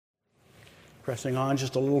Pressing on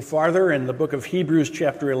just a little farther in the book of Hebrews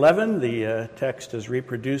chapter 11, the text is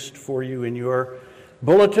reproduced for you in your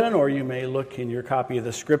bulletin, or you may look in your copy of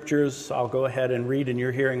the scriptures. I'll go ahead and read in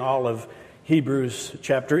your hearing all of Hebrews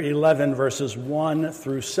chapter 11, verses 1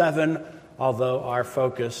 through 7, although our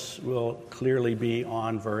focus will clearly be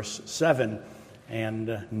on verse 7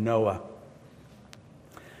 and Noah.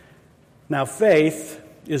 Now faith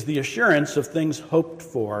is the assurance of things hoped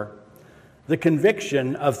for, the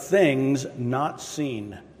conviction of things not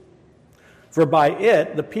seen. For by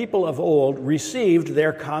it the people of old received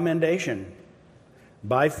their commendation.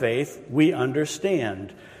 By faith we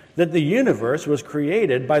understand that the universe was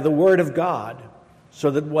created by the word of God,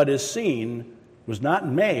 so that what is seen was not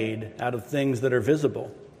made out of things that are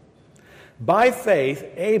visible. By faith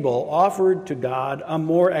Abel offered to God a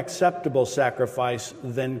more acceptable sacrifice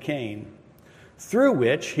than Cain, through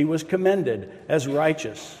which he was commended as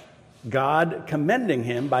righteous, God commending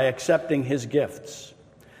him by accepting his gifts.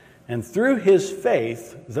 And through his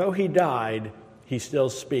faith, though he died, he still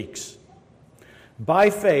speaks. By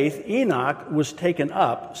faith, Enoch was taken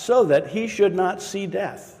up so that he should not see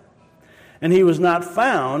death. And he was not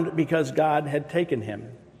found because God had taken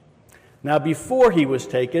him. Now before he was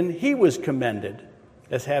taken, he was commended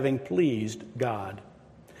as having pleased God.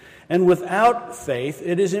 And without faith,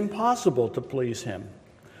 it is impossible to please him.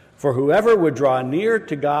 For whoever would draw near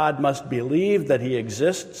to God must believe that he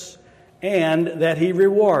exists and that he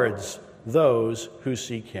rewards those who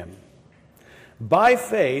seek him. By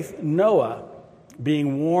faith, Noah,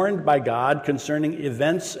 being warned by God concerning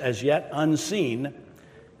events as yet unseen,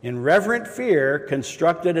 in reverent fear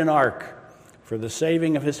constructed an ark for the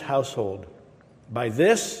saving of his household. By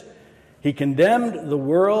this, he condemned the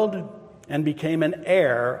world and became an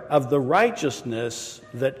heir of the righteousness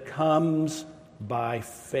that comes by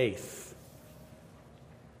faith.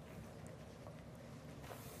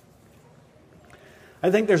 I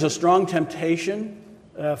think there's a strong temptation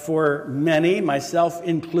for many, myself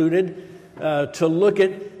included, to look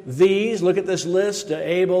at this list,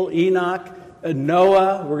 Abel, Enoch,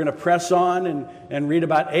 Noah. We're going to press on and read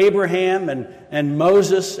about Abraham and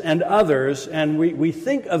Moses and others, and we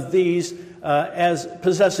think of these as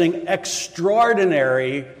possessing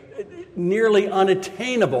extraordinary, nearly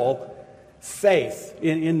unattainable faith.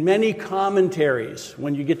 In many commentaries,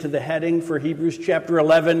 when you get to the heading for Hebrews chapter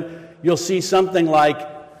 11, you'll see something like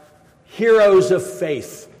heroes of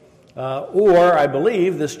faith. Or, I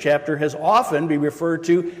believe, this chapter has often been referred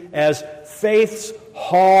to as faith's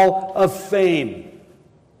hall of fame.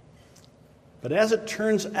 But as it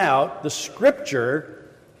turns out, the Scripture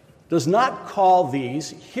does not call these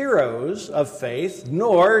heroes of faith,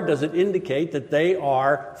 nor does it indicate that they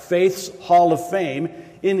are faith's hall of fame.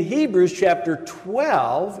 In Hebrews chapter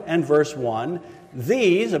 12 and verse 1,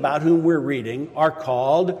 these, about whom we're reading, are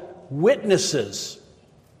called witnesses.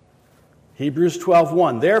 Hebrews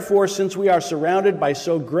 12:1. Therefore, since we are surrounded by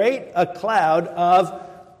so great a cloud of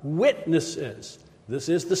witnesses. This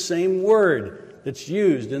is the same word that's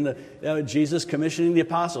used in Jesus commissioning the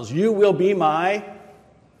apostles. You will be my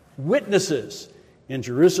witnesses in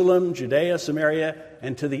Jerusalem, Judea, Samaria,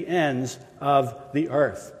 and to the ends of the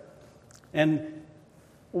earth. And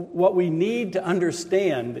what we need to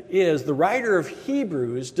understand is the writer of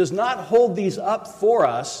Hebrews does not hold these up for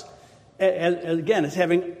us, again, as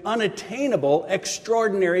having unattainable,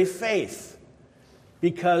 extraordinary faith,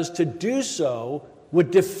 because to do so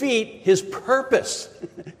would defeat his purpose.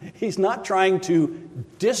 He's not trying to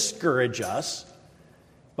discourage us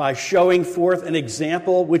by showing forth an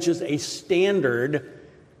example which is a standard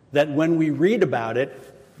that when we read about it,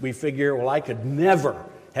 we figure, well, I could never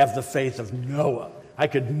have the faith of Noah. I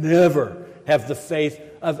could never have the faith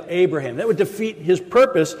of Abraham. That would defeat his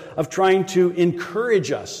purpose of trying to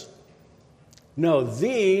encourage us. No,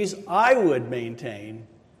 these, I would maintain,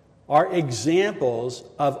 are examples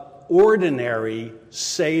of ordinary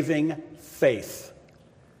saving faith.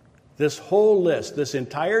 This whole list, this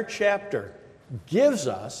entire chapter, gives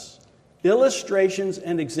us illustrations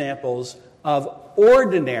and examples of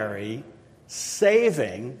ordinary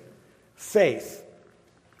saving faith.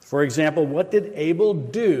 For example, what did Abel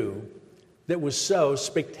do that was so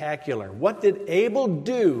spectacular? What did Abel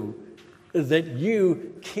do that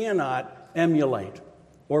you cannot emulate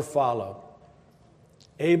or follow?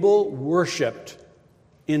 Abel worshiped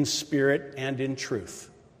in spirit and in truth.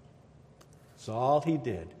 That's all he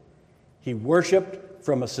did. He worshiped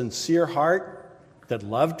from a sincere heart that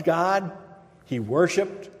loved God. He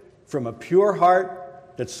worshiped from a pure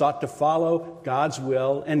heart that sought to follow God's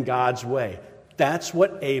will and God's way. That's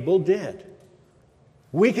what Abel did.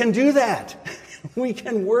 We can do that. We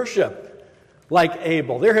can worship like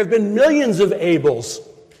Abel. There have been millions of Abels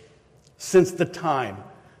since the time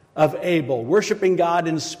of Abel, worshiping God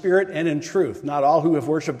in spirit and in truth. Not all who have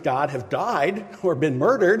worshiped God have died or been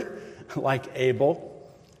murdered like Abel,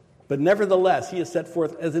 but nevertheless, he is set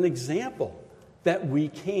forth as an example that we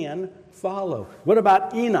can follow. What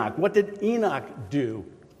about Enoch? What did Enoch do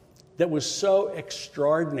that was so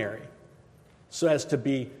extraordinary, so as to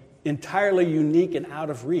be entirely unique and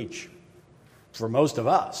out of reach for most of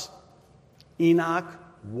us? Enoch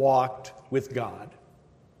walked with God.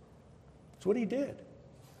 That's what he did.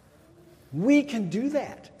 We can do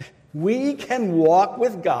that. We can walk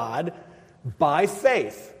with God by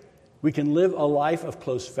faith. We can live a life of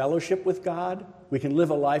close fellowship with God. We can live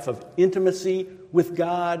a life of intimacy with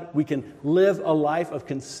God. We can live a life of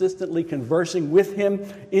consistently conversing with Him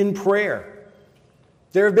in prayer.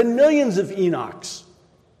 There have been millions of Enochs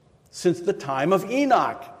since the time of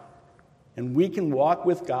Enoch. And we can walk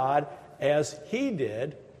with God as he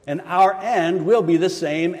did, and our end will be the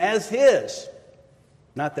same as his.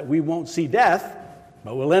 Not that we won't see death,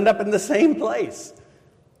 but we'll end up in the same place,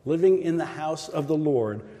 living in the house of the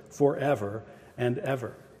Lord forever and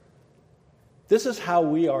ever. This is how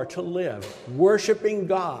we are to live, worshiping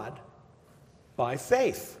God by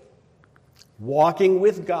faith, walking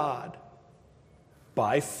with God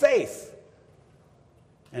by faith.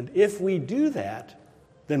 And if we do that,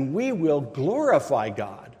 then we will glorify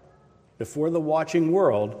God before the watching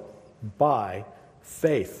world by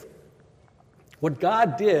faith. What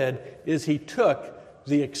God did is he took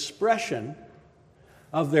the expression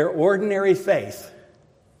of their ordinary faith,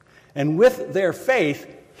 and with their faith,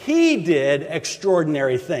 he did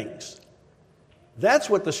extraordinary things. That's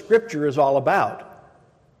what the Scripture is all about.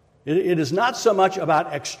 It is not so much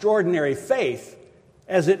about extraordinary faith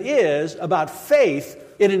as it is about faith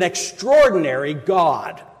in an extraordinary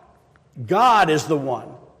God. God is the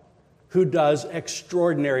one who does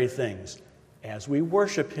extraordinary things as we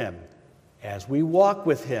worship him, as we walk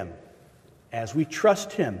with him, as we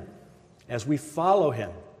trust him, as we follow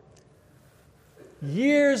him.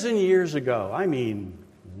 Years and years ago, I mean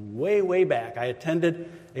way, way back, I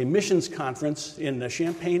attended a missions conference in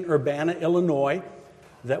Champaign-Urbana, Illinois,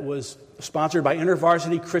 that was sponsored by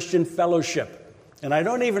InterVarsity Christian Fellowship. And I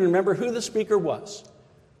don't even remember who the speaker was,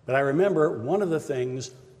 but I remember one of the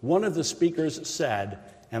things one of the speakers said,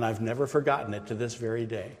 and I've never forgotten it to this very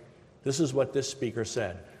day. This is what this speaker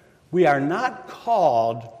said: "We are not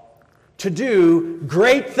called to do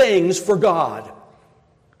great things for God.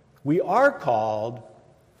 We are called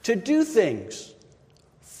to do things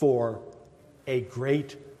for a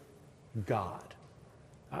great God."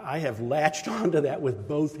 I have latched onto that with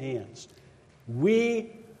both hands.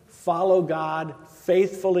 We follow God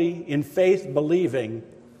faithfully, in faith, believing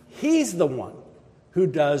he's the one who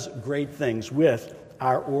does great things with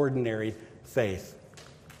our ordinary faith.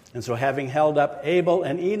 And so, having held up Abel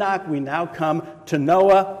and Enoch, we now come to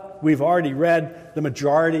Noah. We've already read the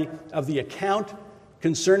majority of the account.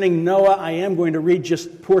 Concerning Noah, I am going to read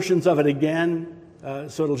just portions of it again,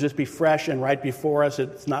 so it'll just be fresh and right before us.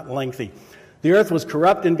 It's not lengthy. The earth was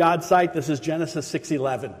corrupt in God's sight. This is Genesis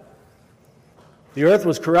 6:11. The earth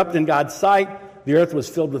was corrupt in God's sight. The earth was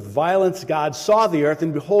filled with violence. God saw the earth,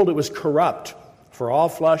 and behold, it was corrupt, for all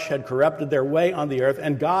flesh had corrupted their way on the earth.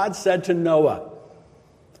 And God said to Noah,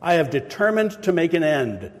 "I have determined to make an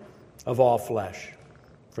end of all flesh,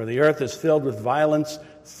 for the earth is filled with violence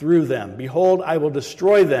through them. Behold, I will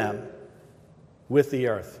destroy them with the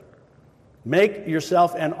earth. Make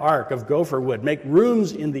yourself an ark of gopher wood. Make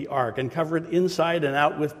rooms in the ark and cover it inside and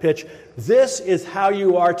out with pitch. This is how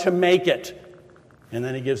you are to make it." And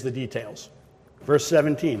then he gives the details. Verse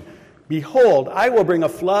 17, "Behold, I will bring a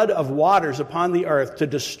flood of waters upon the earth to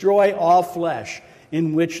destroy all flesh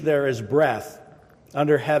in which there is breath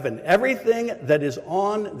under heaven. Everything that is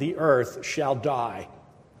on the earth shall die."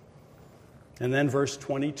 And then verse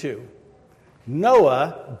 22,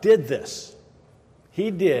 Noah did this. He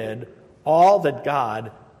did all that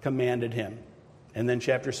God commanded him. And then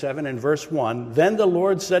chapter 7 and verse 1, "Then the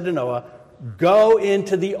Lord said to Noah, go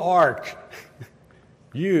into the ark,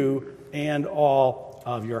 you and all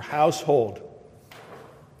of your household."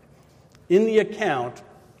 In the account,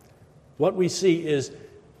 what we see is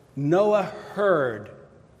Noah heard,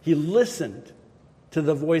 he listened to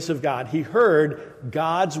the voice of God. He heard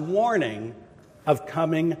God's warning of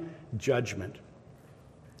coming judgment.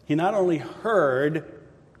 He not only heard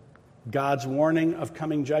God's warning of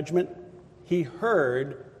coming judgment, he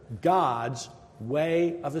heard God's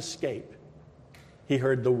way of escape. He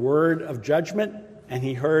heard the word of judgment, and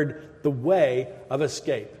he heard the way of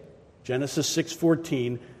escape. Genesis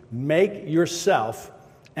 6:14, "Make yourself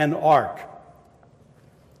an ark."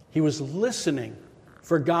 He was listening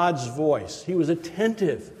for God's voice. He was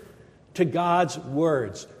attentive to God's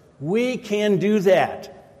words. We can do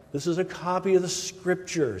that. This is a copy of the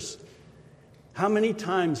Scriptures. How many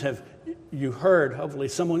times have you heard, hopefully,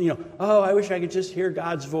 someone, oh, I wish I could just hear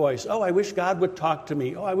God's voice. Oh, I wish God would talk to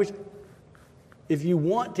me. Oh, I wish. If you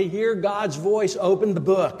want to hear God's voice, open the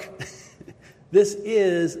book. This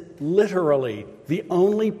is literally the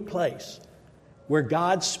only place where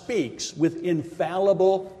God speaks with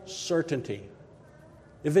infallible certainty.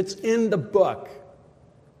 If it's in the book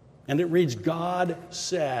and it reads, God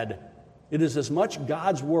said, it is as much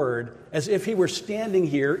God's word as if he were standing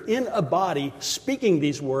here in a body speaking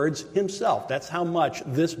these words himself. That's how much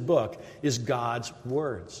this book is God's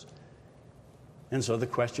words. And so the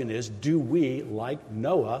question is, do we, like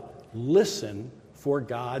Noah, listen for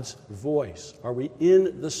God's voice? Are we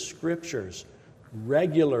in the Scriptures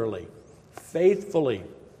regularly, faithfully,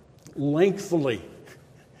 lengthfully,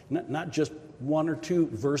 not just one or two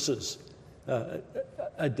verses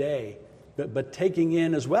a day, but taking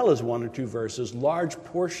in, as well as one or two verses, large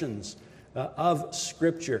portions of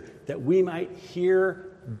Scripture, that we might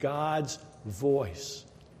hear God's voice.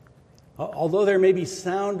 Although there may be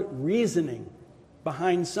sound reasoning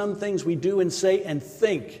behind some things we do and say and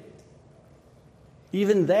think,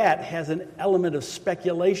 even that has an element of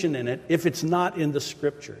speculation in it if it's not in the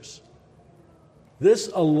Scriptures. This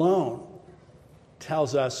alone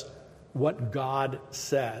tells us what God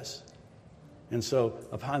says. And so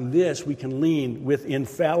upon this, we can lean with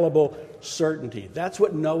infallible certainty. That's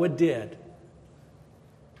what Noah did.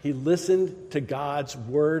 He listened to God's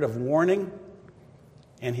word of warning,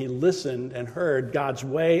 and he listened and heard God's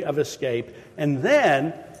way of escape. And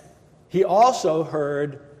then he also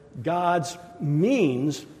heard God's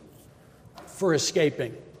means for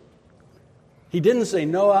escaping. He didn't say,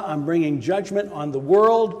 Noah, I'm bringing judgment on the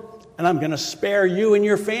world, and I'm going to spare you and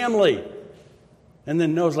your family. And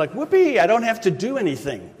then Noah's like, whoopee, I don't have to do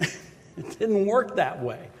anything. It didn't work that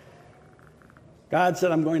way. God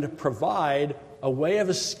said, I'm going to provide a way of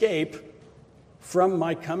escape from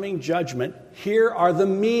my coming judgment. Here are the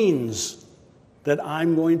means that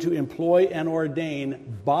I'm going to employ and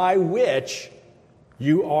ordain by which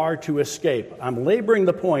you are to escape. I'm laboring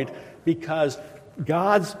the point because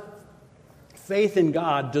God's faith in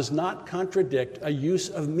God does not contradict a use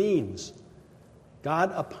of means.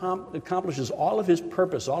 God accomplishes all of his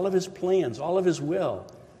purpose, all of his plans, all of his will.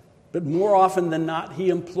 But more often than not, he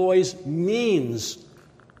employs means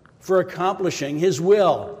for accomplishing his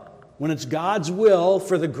will. When it's God's will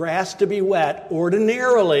for the grass to be wet,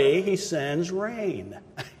 ordinarily he sends rain.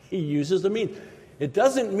 He uses the means. It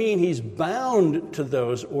doesn't mean he's bound to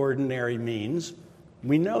those ordinary means.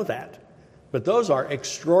 We know that. But those are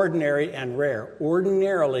extraordinary and rare.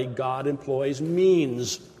 Ordinarily, God employs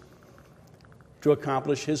means to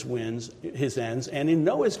accomplish his ends. And in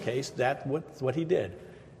Noah's case, that's what he did.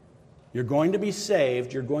 You're going to be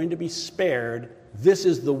saved. You're going to be spared. This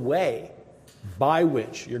is the way by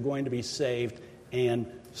which you're going to be saved and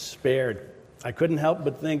spared. I couldn't help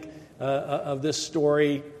but think of this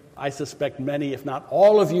story. I suspect many, if not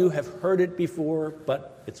all of you, have heard it before,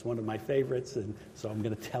 but it's one of my favorites, and so I'm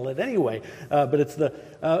going to tell it anyway. But it's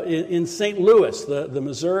in St. Louis, the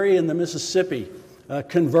Missouri and the Mississippi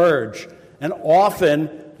converge. And often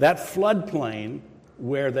that floodplain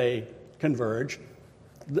where they converge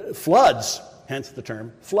floods, hence the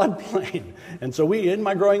term floodplain. And so we, in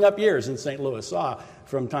my growing up years in St. Louis, saw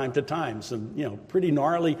from time to time some pretty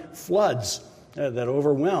gnarly floods that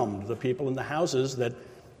overwhelmed the people in the houses that,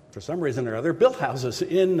 for some reason or other, built houses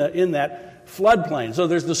in that floodplain. So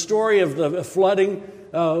there's the story of the flooding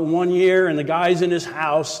one year, and the guy's in his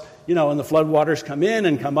house, and the floodwaters come in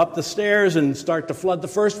and come up the stairs and start to flood the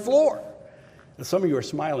first floor. And some of you are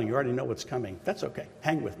smiling. You already know what's coming. That's okay.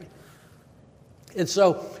 Hang with me. And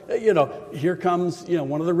so, here comes,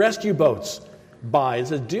 one of the rescue boats by and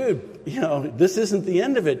says, dude, this isn't the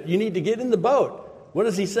end of it. You need to get in the boat. What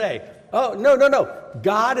does he say? Oh, no.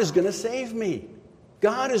 God is going to save me.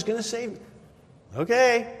 God is going to save me.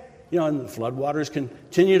 Okay. And the floodwaters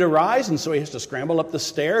continue to rise, and so he has to scramble up the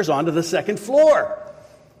stairs onto the second floor.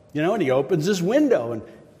 And he opens his window, and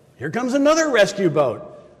here comes another rescue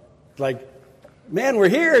boat. Like, man, we're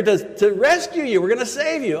here to rescue you. We're going to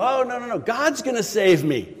save you. Oh, no. God's going to save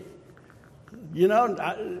me.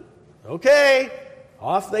 Okay.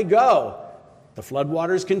 Off they go. The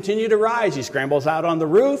floodwaters continue to rise. He scrambles out on the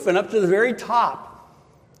roof and up to the very top.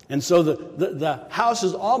 And so the house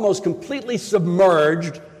is almost completely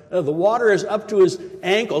submerged. The water is up to his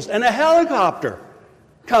ankles. And a helicopter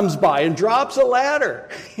comes by and drops a ladder.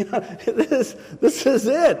 This is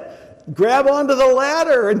it. Grab onto the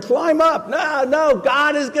ladder and climb up. No,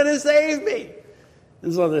 God is going to save me.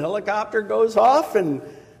 And so the helicopter goes off, and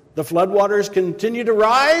The floodwaters continue to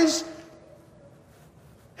rise,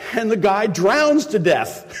 and the guy drowns to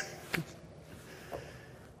death.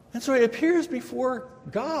 And so he appears before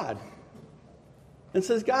God and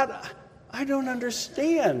says, God, I don't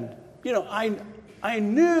understand. I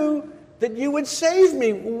knew that you would save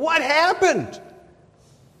me. What happened?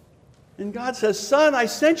 And God says, son, I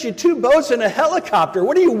sent you 2 boats and a helicopter.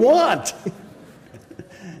 What do you want?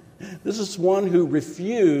 This is one who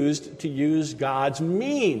refused to use God's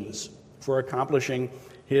means for accomplishing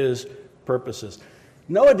his purposes.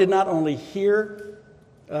 Noah did not only hear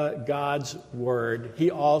God's word, he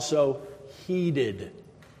also heeded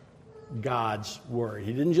God's word.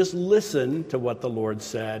 He didn't just listen to what the Lord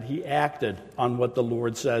said, he acted on what the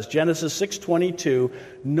Lord says. Genesis 6:22,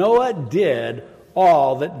 Noah did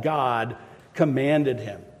all that God commanded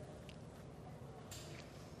him.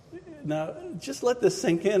 Now, just let this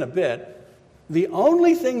sink in a bit. The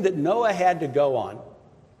only thing that Noah had to go on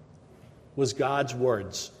was God's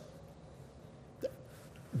words.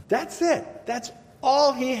 That's it. That's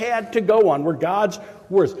all he had to go on were God's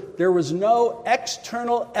words. There was no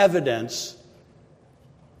external evidence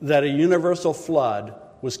that a universal flood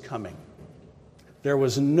was coming. There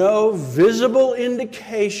was no visible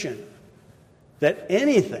indication that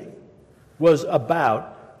anything was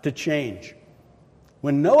about to change.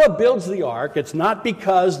 When Noah builds the ark, it's not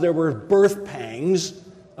because there were birth pangs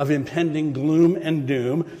of impending gloom and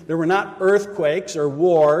doom. There were not earthquakes or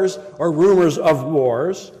wars or rumors of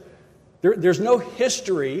wars. There's no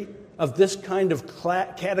history of this kind of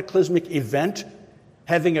cataclysmic event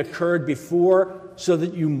having occurred before, so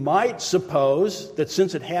that you might suppose that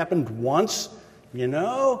since it happened once,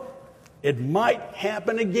 it might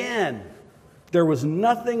happen again. There was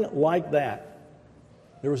nothing like that.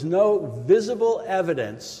 There was no visible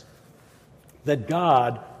evidence that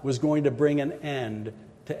God was going to bring an end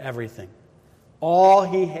to everything. All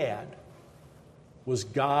he had was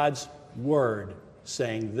God's word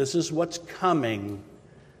saying, this is what's coming,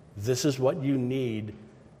 this is what you need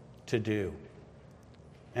to do.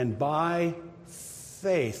 And by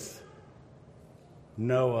faith,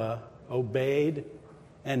 Noah obeyed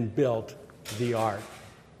and built the ark.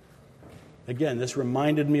 Again, this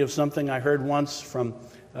reminded me of something I heard once from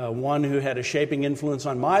one who had a shaping influence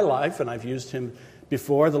on my life, and I've used him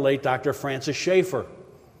before, the late Dr. Francis Schaeffer.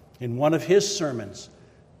 In one of his sermons,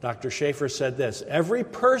 Dr. Schaeffer said this: every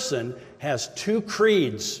person has 2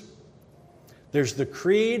 creeds. There's the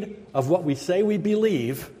creed of what we say we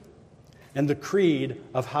believe, and the creed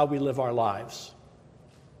of how we live our lives.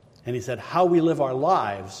 And he said, how we live our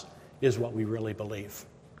lives is what we really believe.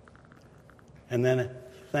 And then,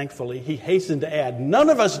 thankfully, he hastened to add, none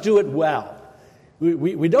of us do it well.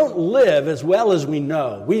 We don't live as well as we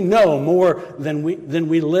know. We know more than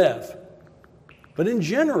we live. But in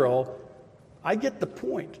general, I get the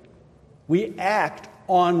point. We act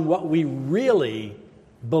on what we really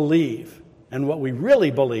believe. And what we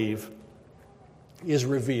really believe is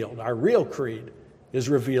revealed. Our real creed is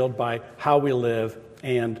revealed by how we live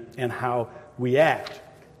and how we act.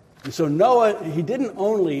 And so Noah, he didn't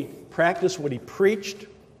only practice what he preached,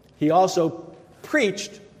 he also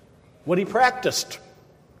preached what he practiced.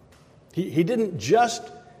 He didn't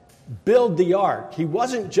just build the ark. He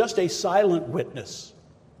wasn't just a silent witness.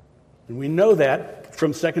 And we know that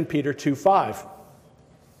from 2 Peter 2:5.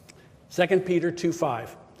 2 Peter 2:5.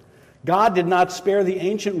 God did not spare the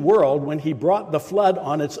ancient world when he brought the flood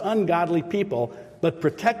on its ungodly people, but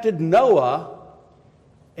protected Noah,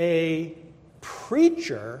 a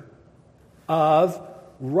preacher of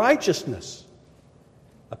righteousness.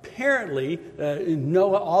 Apparently,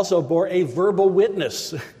 Noah also bore a verbal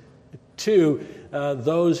witness to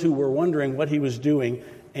those who were wondering what he was doing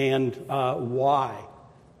and why.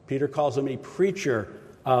 Peter calls him a preacher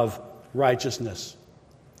of righteousness.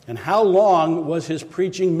 And how long was his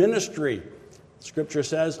preaching ministry? Scripture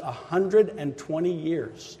says 120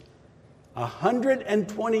 years.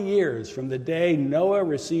 120 years from the day Noah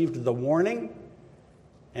received the warning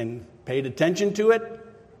and paid attention to it,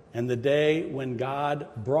 and the day when God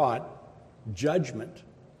brought judgment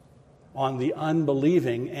on the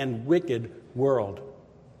unbelieving and wicked world.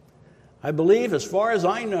 I believe, as far as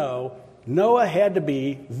I know, Noah had to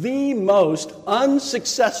be the most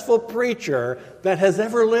unsuccessful preacher that has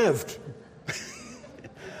ever lived.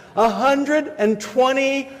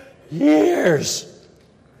 120 years.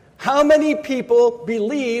 How many people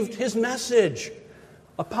believed his message?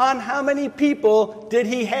 Upon how many people did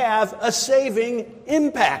he have a saving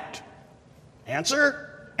impact?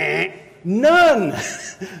 Answer? None.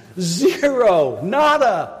 Zero.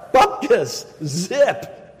 Nada. Bupkis.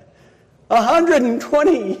 Zip.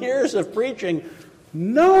 120 years of preaching.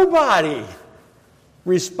 Nobody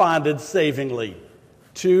responded savingly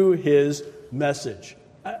to his message.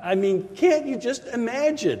 I mean, can't you just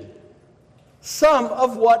imagine some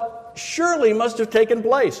of what surely must have taken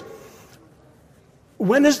place?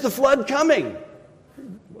 When is the flood coming?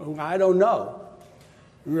 I don't know.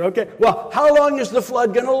 Okay, well, how long is the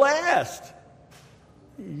flood going to last?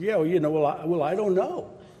 Yeah, well, I don't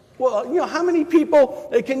know. Well, how many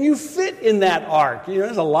people can you fit in that ark?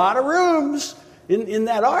 There's a lot of rooms in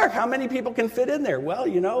that ark. How many people can fit in there? Well,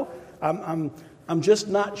 I'm just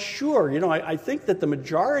not sure. I think that the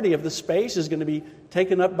majority of the space is going to be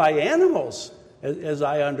taken up by animals, as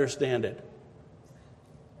I understand it.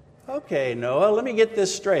 Okay, Noah, let me get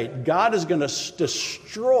this straight. God is going to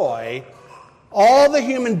destroy all the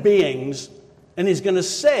human beings, and he's going to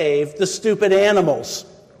save the stupid animals.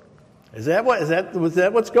 Was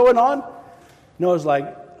that what's going on? Noah's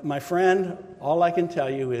like, my friend, all I can tell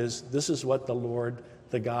you is this is what the Lord,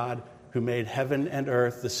 the God who made heaven and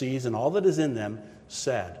earth, the seas, and all that is in them,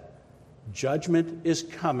 said. Judgment is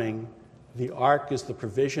coming. The ark is the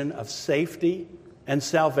provision of safety and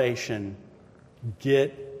salvation.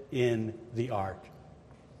 Get in the ark.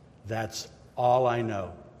 That's all I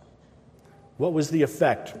know. What was the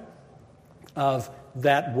effect of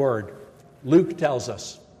that word? Luke tells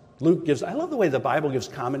us. I love the way the Bible gives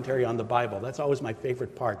commentary on the Bible. That's always my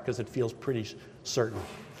favorite part because it feels pretty certain.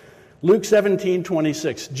 Luke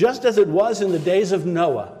 17:26. Just as it was in the days of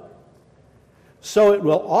Noah, so it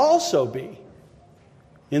will also be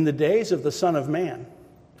in the days of the Son of Man.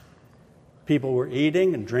 People were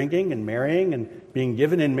eating and drinking and marrying and being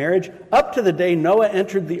given in marriage up to the day Noah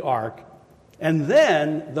entered the ark, and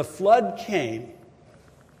then the flood came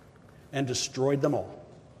and destroyed them all.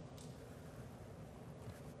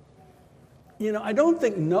 I don't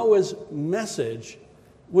think Noah's message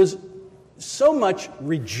was so much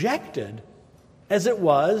rejected as it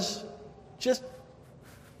was just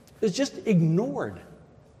ignored.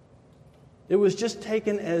 It was just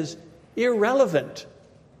taken as irrelevant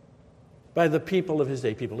by the people of his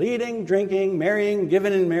day. People eating, drinking, marrying,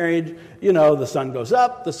 given in marriage. The sun goes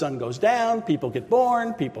up, the sun goes down, people get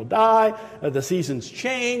born, people die, the seasons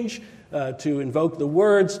change. To invoke the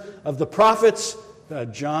words of the prophets,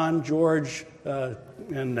 John, George,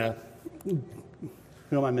 and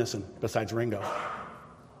who am I missing besides Ringo?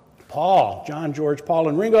 Paul, John, George, Paul,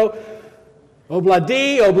 and Ringo.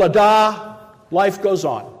 Obladi, oblada, life goes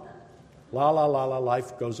on. La, la, la, la,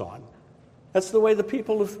 life goes on. That's the way the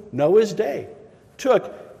people of Noah's day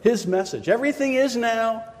took his message. Everything is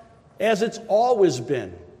now as it's always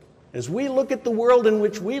been. As we look at the world in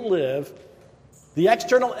which we live, the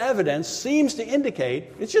external evidence seems to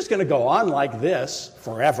indicate it's just going to go on like this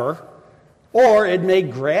forever, or it may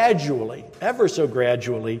gradually, ever so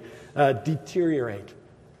gradually, deteriorate.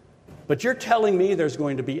 But you're telling me there's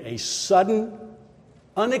going to be a sudden,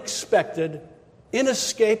 unexpected,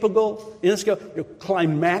 inescapable,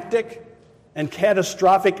 climactic, and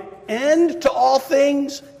catastrophic end to all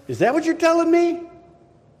things? Is that what you're telling me?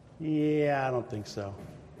 Yeah, I don't think so.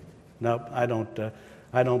 Nope, I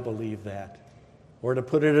don't believe that. Or to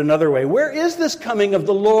put it another way, where is this coming of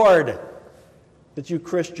the Lord that you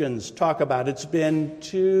Christians talk about? It's been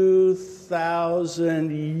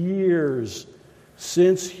 2,000 years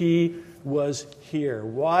since he was here.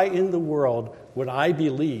 Why in the world would I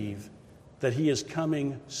believe that he is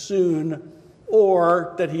coming soon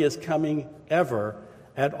or that he is coming ever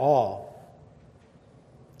at all?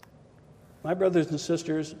 My brothers and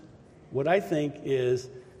sisters, what I think is,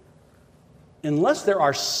 unless there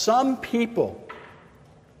are some people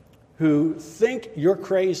who think you're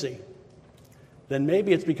crazy, then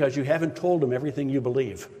maybe it's because you haven't told them everything you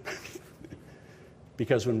believe.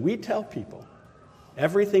 Because when we tell people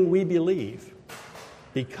everything we believe,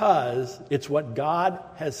 because it's what God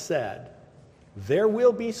has said, there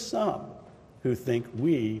will be some who think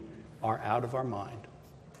we are out of our mind.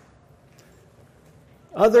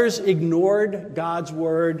 Others ignored God's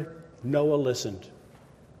word. Noah listened.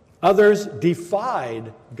 Others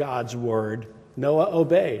defied God's word. Noah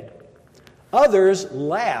obeyed. Others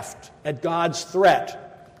laughed at God's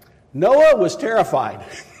threat. Noah was terrified,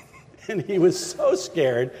 and he was so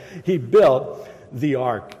scared, he built the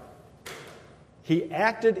ark. He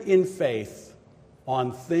acted in faith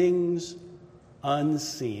on things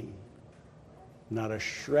unseen. Not a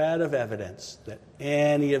shred of evidence that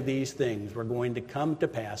any of these things were going to come to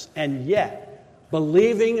pass. And yet,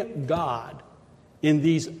 believing God in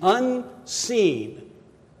these unseen,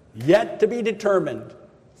 yet to be determined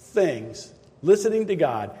things, listening to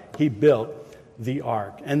God, he built the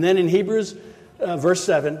ark. And then in Hebrews verse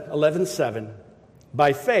 11:7,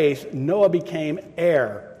 by faith Noah became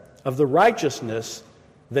heir of the righteousness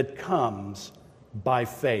that comes by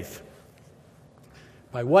faith.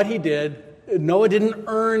 By what he did, Noah didn't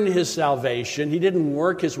earn his salvation. He didn't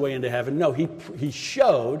work his way into heaven. No, he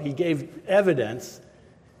gave evidence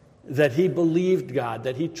that he believed God,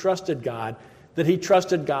 that he trusted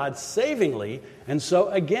God savingly. And so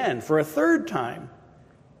again, for a third time,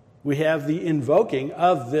 we have the invoking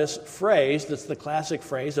of this phrase, that's the classic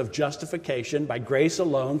phrase of justification by grace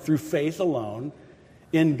alone, through faith alone,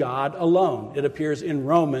 in God alone. It appears in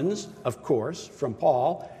Romans, of course, from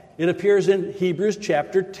Paul. It appears in Hebrews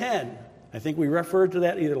chapter 10. I think we referred to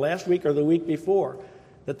that either last week or the week before,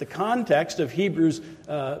 that the context of Hebrews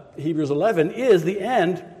 11 is the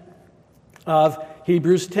end of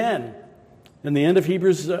Hebrews 10. And the end of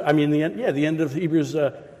Hebrews, the end of Hebrews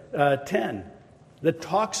 10, that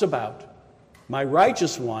talks about my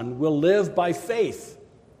righteous one will live by faith.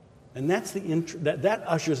 And that's that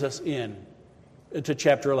ushers us in to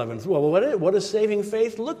chapter 11. Well, what does saving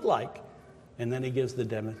faith look like? And then he gives the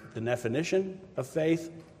definition of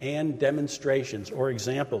faith and demonstrations or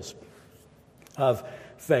examples of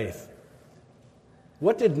faith.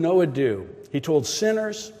 What did Noah do? He told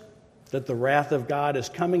sinners that the wrath of God is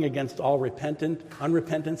coming against all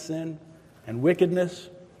unrepentant sin and wickedness,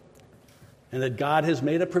 and that God has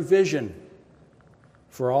made a provision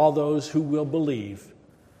for all those who will believe,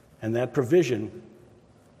 and that provision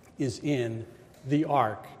is in the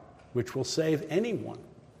ark, which will save anyone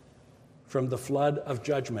from the flood of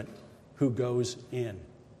judgment who goes in.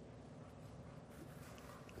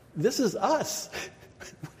 This is us.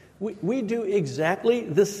 We do exactly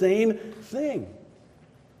the same thing.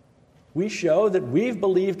 We show that we've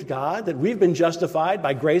believed God, that we've been justified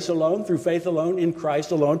by grace alone, through faith alone, in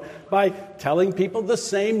Christ alone, by telling people the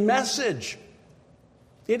same message.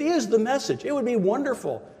 It is the message. It would be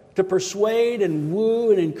wonderful to persuade and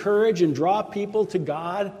woo and encourage and draw people to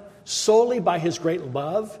God solely by his great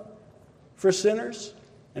love for sinners,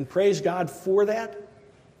 and praise God for that.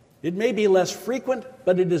 It may be less frequent,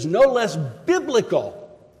 but it is no less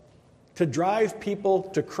biblical to drive people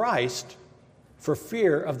to Christ for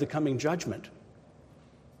fear of the coming judgment.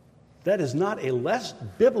 That is not a less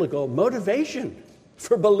biblical motivation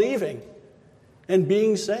for believing and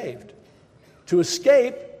being saved, to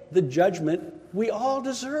escape the judgment we all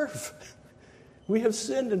deserve. We have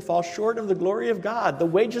sinned and fall short of the glory of God. The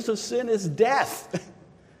wages of sin is death.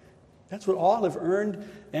 That's what all have earned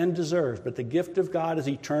and deserved. But the gift of God is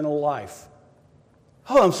eternal life.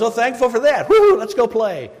 Oh, I'm so thankful for that. Woo, let's go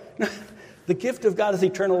play. The gift of God is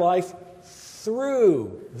eternal life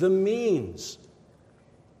through the means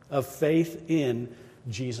of faith in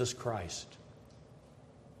Jesus Christ.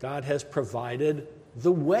 God has provided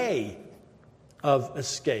the way of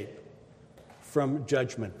escape from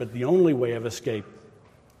judgment, but the only way of escape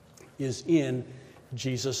is in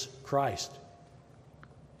Jesus Christ.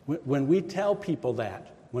 When we tell people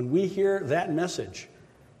that, when we hear that message,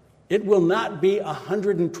 it will not be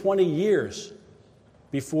 120 years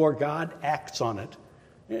before God acts on it.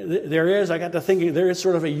 I got to thinking, there is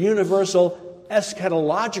sort of a universal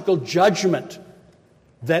eschatological judgment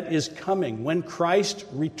that is coming when Christ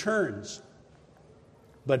returns.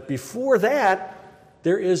 But before that,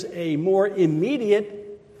 there is a more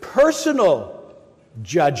immediate personal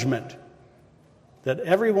judgment that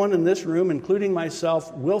everyone in this room, including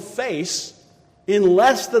myself, will face in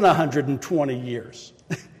less than 120 years.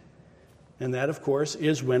 And that, of course,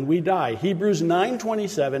 is when we die. Hebrews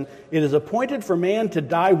 9:27, it is appointed for man to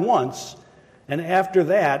die once, and after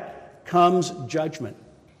that comes judgment.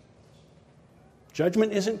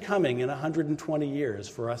 Judgment isn't coming in 120 years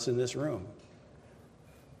for us in this room.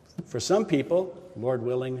 For some people, Lord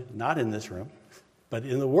willing, not in this room, but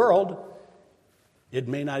in the world, it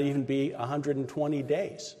may not even be 120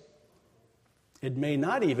 days. It may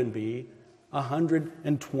not even be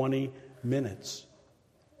 120 minutes.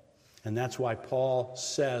 And that's why Paul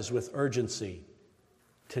says with urgency,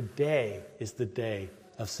 today is the day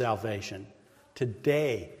of salvation.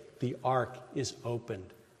 Today the ark is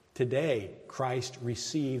opened. Today Christ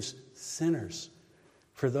receives sinners,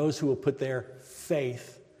 for those who will put their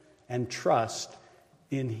faith and trust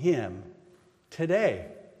in him today.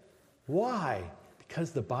 Why? Because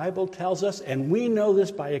the Bible tells us, and we know this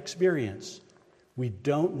by experience, we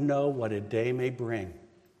don't know what a day may bring.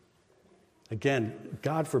 Again,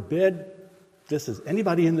 God forbid this is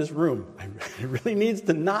anybody in this room. It really needs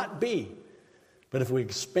to not be. But if we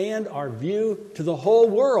expand our view to the whole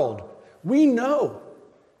world, we know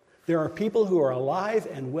there are people who are alive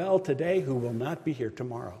and well today who will not be here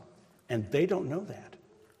tomorrow. And they don't know that.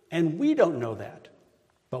 And we don't know that.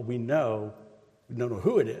 But we don't know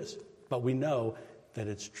who it is, but we know that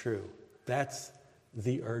it's true. That's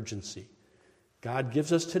the urgency. God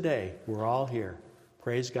gives us today. We're all here.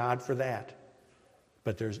 Praise God for that.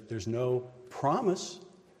 But there's no promise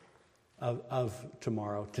of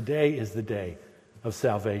tomorrow. Today is the day of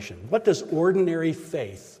salvation. What does ordinary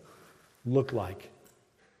faith look like?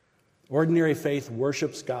 Ordinary faith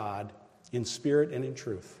worships God in spirit and in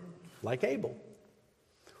truth, like Abel.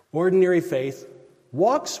 Ordinary faith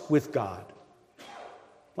walks with God,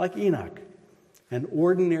 like Enoch. And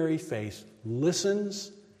ordinary faith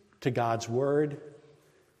listens to God's word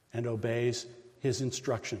and obeys his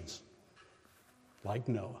instructions, like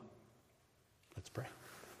Noah. Let's pray.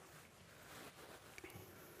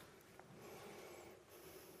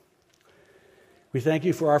 We thank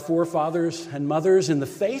you for our forefathers and mothers in the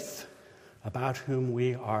faith, about whom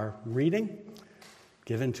we are reading,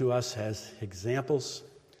 given to us as examples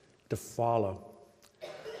to follow.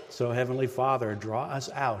 So, Heavenly Father, draw us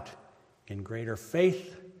out in greater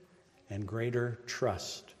faith and greater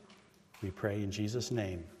trust. We pray in Jesus'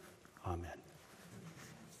 name. Amen.